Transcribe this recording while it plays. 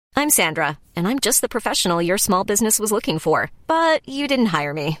I'm Sandra, and I'm just the professional your small business was looking for. But you didn't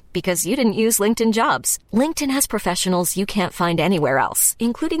hire me because you didn't use LinkedIn Jobs. LinkedIn has professionals you can't find anywhere else,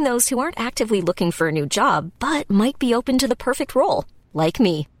 including those who aren't actively looking for a new job, but might be open to the perfect role, like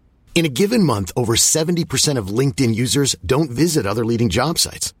me. In a given month, over 70% of LinkedIn users don't visit other leading job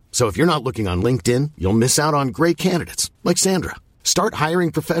sites. So if you're not looking on LinkedIn, you'll miss out on great candidates like Sandra. Start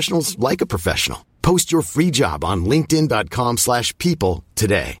hiring professionals like a professional. Post your free job on linkedin.com/people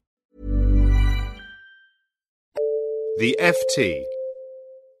today. The FT.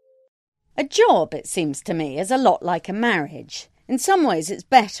 A job, it seems to me, is a lot like a marriage. In some ways it's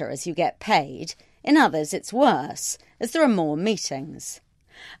better as you get paid, in others it's worse, as there are more meetings.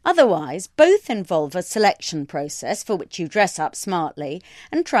 Otherwise, both involve a selection process for which you dress up smartly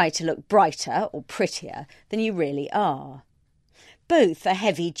and try to look brighter or prettier than you really are. Both are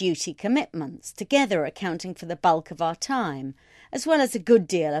heavy-duty commitments, together accounting for the bulk of our time, as well as a good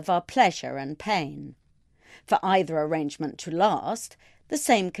deal of our pleasure and pain. For either arrangement to last, the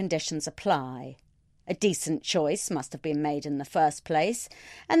same conditions apply. A decent choice must have been made in the first place,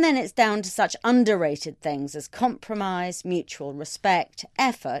 and then it's down to such underrated things as compromise, mutual respect,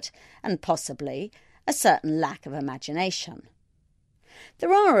 effort, and possibly a certain lack of imagination.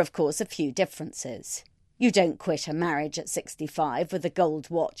 There are, of course, a few differences. You don't quit a marriage at 65 with a gold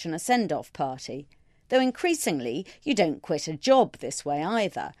watch and a send-off party, though increasingly you don't quit a job this way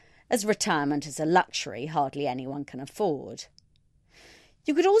either, as retirement is a luxury hardly anyone can afford.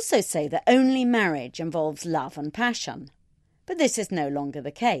 You could also say that only marriage involves love and passion, but this is no longer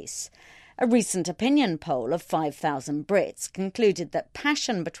the case. A recent opinion poll of 5,000 Brits concluded that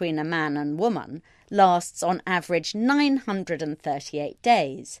passion between a man and woman lasts on average 938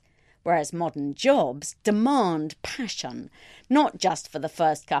 days, whereas modern jobs demand passion, not just for the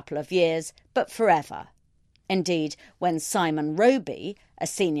first couple of years, but forever. Indeed, when Simon Roby, a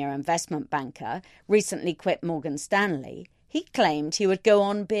senior investment banker, recently quit Morgan Stanley, he claimed he would go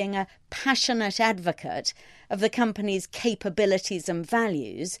on being a passionate advocate of the company's capabilities and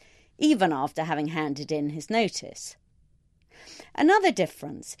values, even after having handed in his notice. Another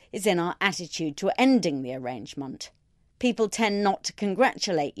difference is in our attitude to ending the arrangement. People tend not to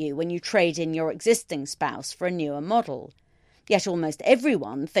congratulate you when you trade in your existing spouse for a newer model. Yet almost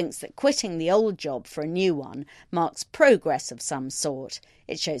everyone thinks that quitting the old job for a new one marks progress of some sort.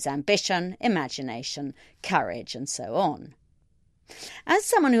 It shows ambition, imagination, courage, and so on. As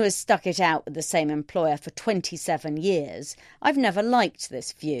someone who has stuck it out with the same employer for 27 years, I've never liked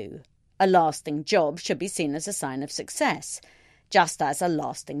this view. A lasting job should be seen as a sign of success, just as a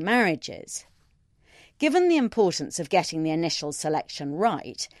lasting marriage is. Given the importance of getting the initial selection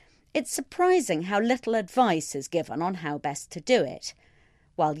right, it's surprising how little advice is given on how best to do it.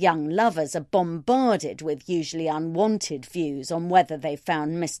 While young lovers are bombarded with usually unwanted views on whether they've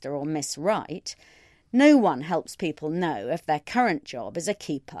found Mr. or Miss Right, no one helps people know if their current job is a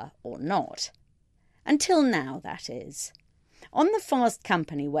keeper or not. Until now, that is. On the Fast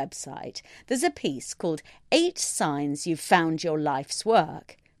Company website, there's a piece called 8 Signs You've Found Your Life's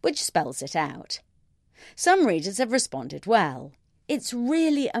Work, which spells it out. Some readers have responded well. It's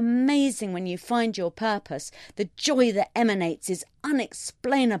really amazing when you find your purpose. The joy that emanates is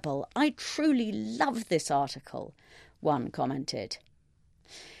unexplainable. I truly love this article, one commented.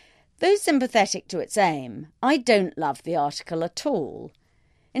 Though sympathetic to its aim, I don't love the article at all.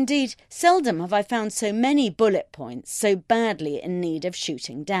 Indeed, seldom have I found so many bullet points so badly in need of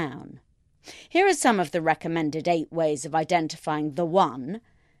shooting down. Here are some of the recommended 8 ways of identifying the one,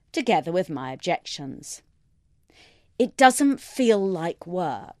 together with my objections. It doesn't feel like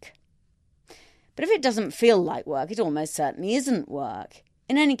work. But if it doesn't feel like work, it almost certainly isn't work.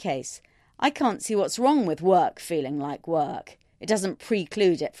 In any case, I can't see what's wrong with work feeling like work. It doesn't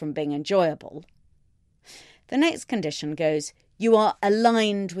preclude it from being enjoyable. The next condition goes, you are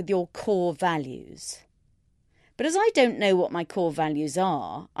aligned with your core values. But as I don't know what my core values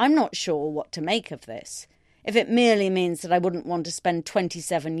are, I'm not sure what to make of this. If it merely means that I wouldn't want to spend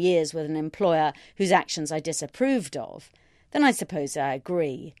 27 years with an employer whose actions I disapproved of, then I suppose I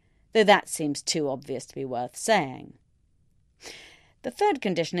agree, though that seems too obvious to be worth saying. The third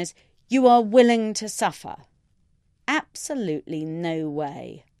condition is, you are willing to suffer. Absolutely no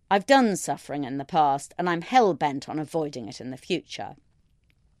way. I've done suffering in the past, and I'm hell-bent on avoiding it in the future.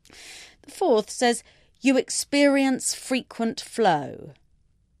 The fourth says, you experience frequent flow.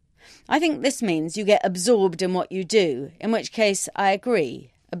 I think this means you get absorbed in what you do, in which case I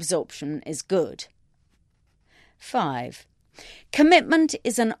agree, absorption is good. 5. Commitment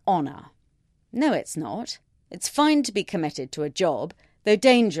is an honour. No, it's not. It's fine to be committed to a job, though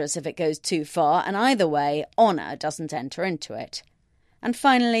dangerous if it goes too far, and either way, honour doesn't enter into it. And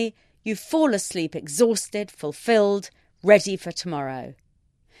finally, you fall asleep exhausted, fulfilled, ready for tomorrow.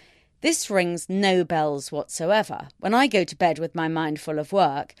 This rings no bells whatsoever. When I go to bed with my mind full of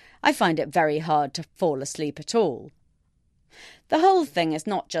work, I find it very hard to fall asleep at all. The whole thing is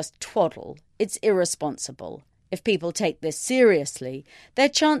not just twaddle, it's irresponsible. If people take this seriously, their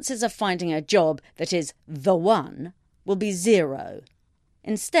chances of finding a job that is the one will be zero.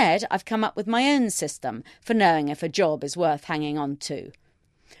 Instead, I've come up with my own system for knowing if a job is worth hanging on to.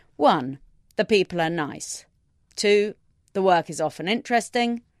 1. The people are nice. 2. The work is often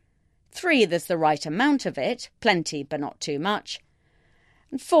interesting. 3. There's the right amount of it, plenty but not too much.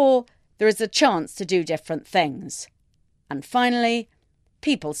 And 4. There is a chance to do different things. And finally,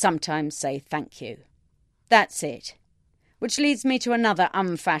 people sometimes say thank you. That's it. Which leads me to another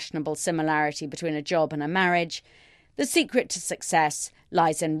unfashionable similarity between a job and a marriage. The secret to success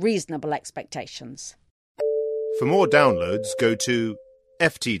lies in reasonable expectations. For more downloads, go to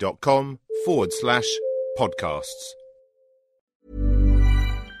ft.com/podcasts.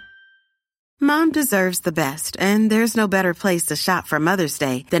 Mom deserves the best, and there's no better place to shop for Mother's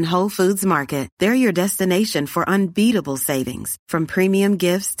Day than Whole Foods Market. They're your destination for unbeatable savings, from premium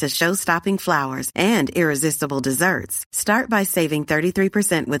gifts to show-stopping flowers and irresistible desserts. Start by saving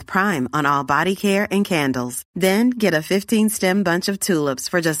 33% with Prime on all body care and candles. Then get a 15-stem bunch of tulips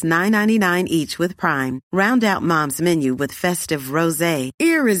for just $9.99 each with Prime. Round out Mom's menu with festive rosé,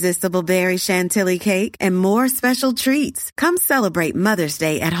 irresistible berry chantilly cake, and more special treats. Come celebrate Mother's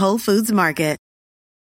Day at Whole Foods Market.